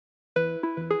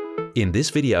In this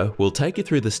video, we'll take you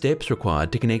through the steps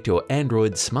required to connect your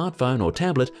Android smartphone or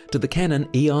tablet to the Canon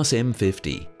EOS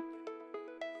M50.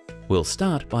 We'll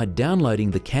start by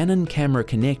downloading the Canon Camera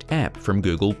Connect app from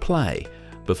Google Play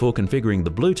before configuring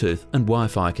the Bluetooth and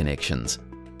Wi-Fi connections.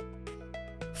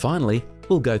 Finally,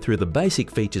 we'll go through the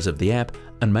basic features of the app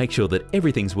and make sure that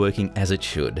everything's working as it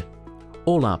should.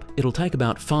 All up, it'll take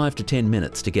about 5 to 10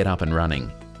 minutes to get up and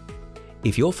running.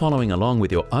 If you're following along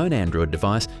with your own Android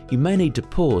device, you may need to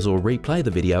pause or replay the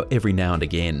video every now and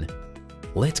again.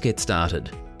 Let's get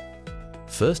started.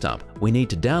 First up, we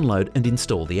need to download and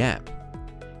install the app.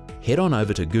 Head on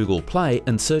over to Google Play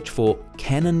and search for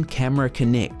Canon Camera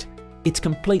Connect. It's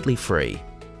completely free.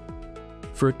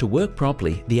 For it to work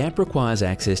properly, the app requires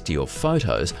access to your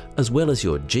photos as well as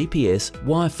your GPS,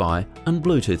 Wi-Fi and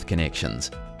Bluetooth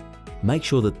connections. Make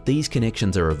sure that these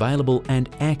connections are available and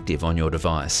active on your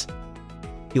device.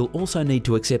 You'll also need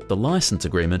to accept the license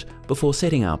agreement before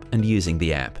setting up and using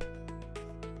the app.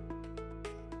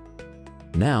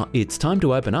 Now it's time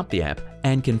to open up the app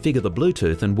and configure the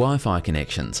Bluetooth and Wi-Fi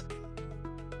connections.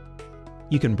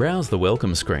 You can browse the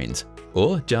welcome screens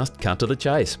or just cut to the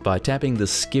chase by tapping the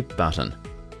skip button.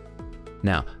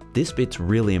 Now, this bit's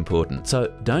really important,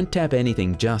 so don't tap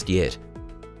anything just yet.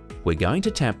 We're going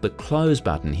to tap the close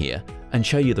button here and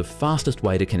show you the fastest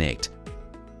way to connect.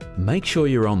 Make sure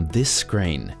you're on this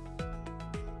screen.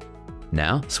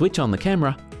 Now switch on the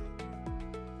camera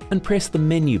and press the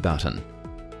menu button.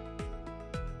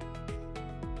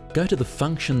 Go to the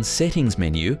Function Settings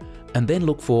menu and then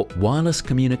look for Wireless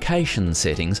Communication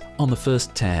Settings on the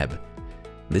first tab.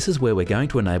 This is where we're going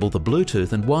to enable the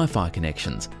Bluetooth and Wi-Fi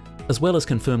connections, as well as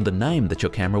confirm the name that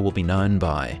your camera will be known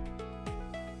by.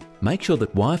 Make sure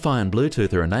that Wi-Fi and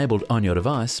Bluetooth are enabled on your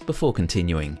device before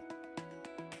continuing.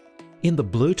 In the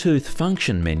Bluetooth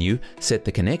function menu, set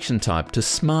the connection type to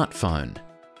smartphone.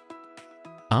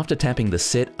 After tapping the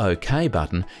Set OK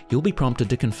button, you'll be prompted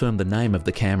to confirm the name of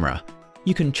the camera.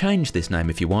 You can change this name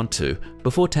if you want to,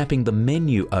 before tapping the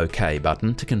Menu OK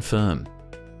button to confirm.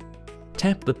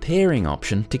 Tap the pairing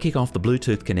option to kick off the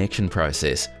Bluetooth connection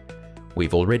process.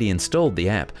 We've already installed the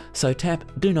app, so tap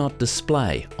Do Not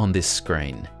Display on this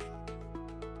screen.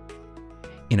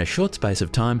 In a short space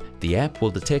of time, the app will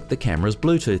detect the camera's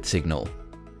Bluetooth signal.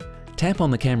 Tap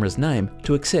on the camera's name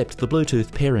to accept the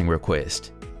Bluetooth pairing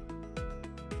request.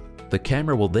 The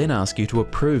camera will then ask you to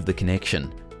approve the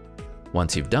connection.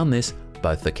 Once you've done this,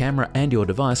 both the camera and your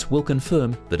device will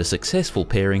confirm that a successful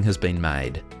pairing has been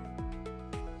made.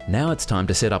 Now it's time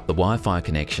to set up the Wi-Fi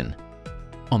connection.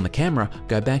 On the camera,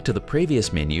 go back to the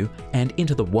previous menu and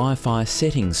into the Wi-Fi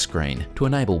settings screen to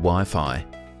enable Wi-Fi.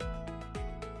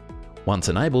 Once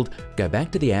enabled, go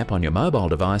back to the app on your mobile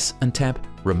device and tap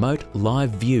Remote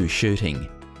Live View Shooting.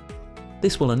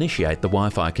 This will initiate the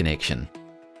Wi-Fi connection.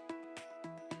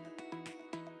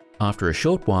 After a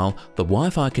short while, the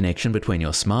Wi-Fi connection between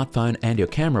your smartphone and your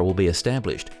camera will be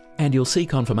established, and you'll see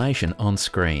confirmation on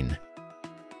screen.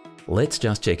 Let's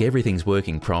just check everything's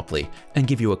working properly and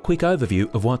give you a quick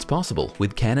overview of what's possible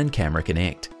with Canon Camera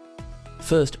Connect.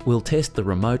 First, we'll test the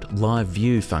Remote Live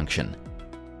View function.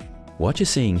 What you're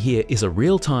seeing here is a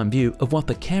real-time view of what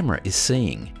the camera is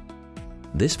seeing.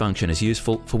 This function is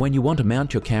useful for when you want to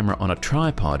mount your camera on a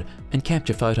tripod and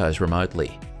capture photos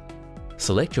remotely.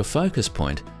 Select your focus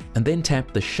point and then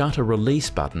tap the Shutter Release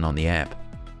button on the app.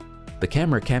 The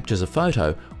camera captures a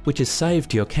photo which is saved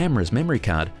to your camera's memory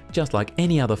card just like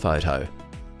any other photo.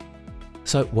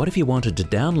 So what if you wanted to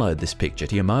download this picture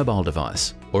to your mobile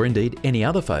device, or indeed any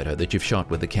other photo that you've shot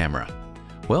with the camera?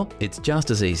 Well, it's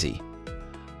just as easy.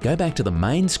 Go back to the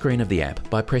main screen of the app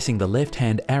by pressing the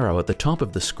left-hand arrow at the top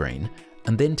of the screen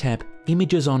and then tap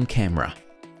Images on Camera.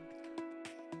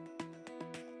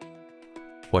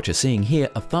 What you're seeing here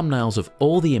are thumbnails of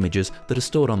all the images that are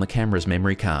stored on the camera's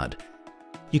memory card.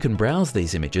 You can browse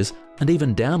these images and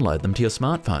even download them to your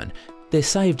smartphone. They're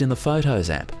saved in the Photos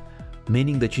app,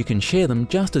 meaning that you can share them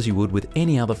just as you would with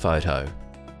any other photo.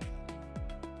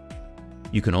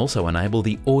 You can also enable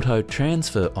the Auto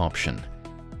Transfer option.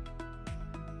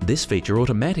 This feature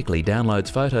automatically downloads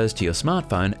photos to your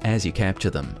smartphone as you capture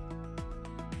them.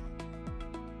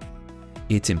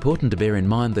 It's important to bear in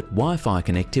mind that Wi-Fi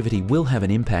connectivity will have an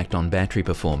impact on battery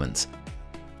performance.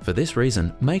 For this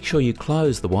reason, make sure you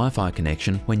close the Wi-Fi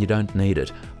connection when you don't need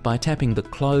it by tapping the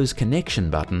Close Connection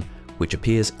button, which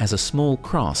appears as a small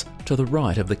cross to the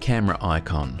right of the camera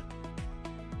icon.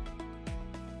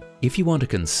 If you want to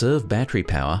conserve battery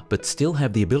power but still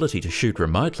have the ability to shoot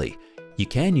remotely, you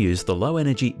can use the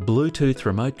low-energy Bluetooth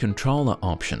remote controller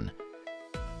option.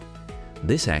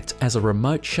 This acts as a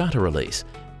remote shutter release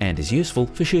and is useful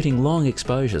for shooting long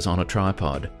exposures on a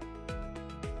tripod.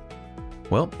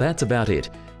 Well, that's about it.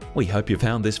 We hope you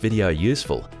found this video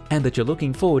useful and that you're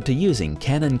looking forward to using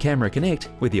Canon Camera Connect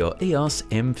with your EOS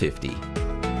M50.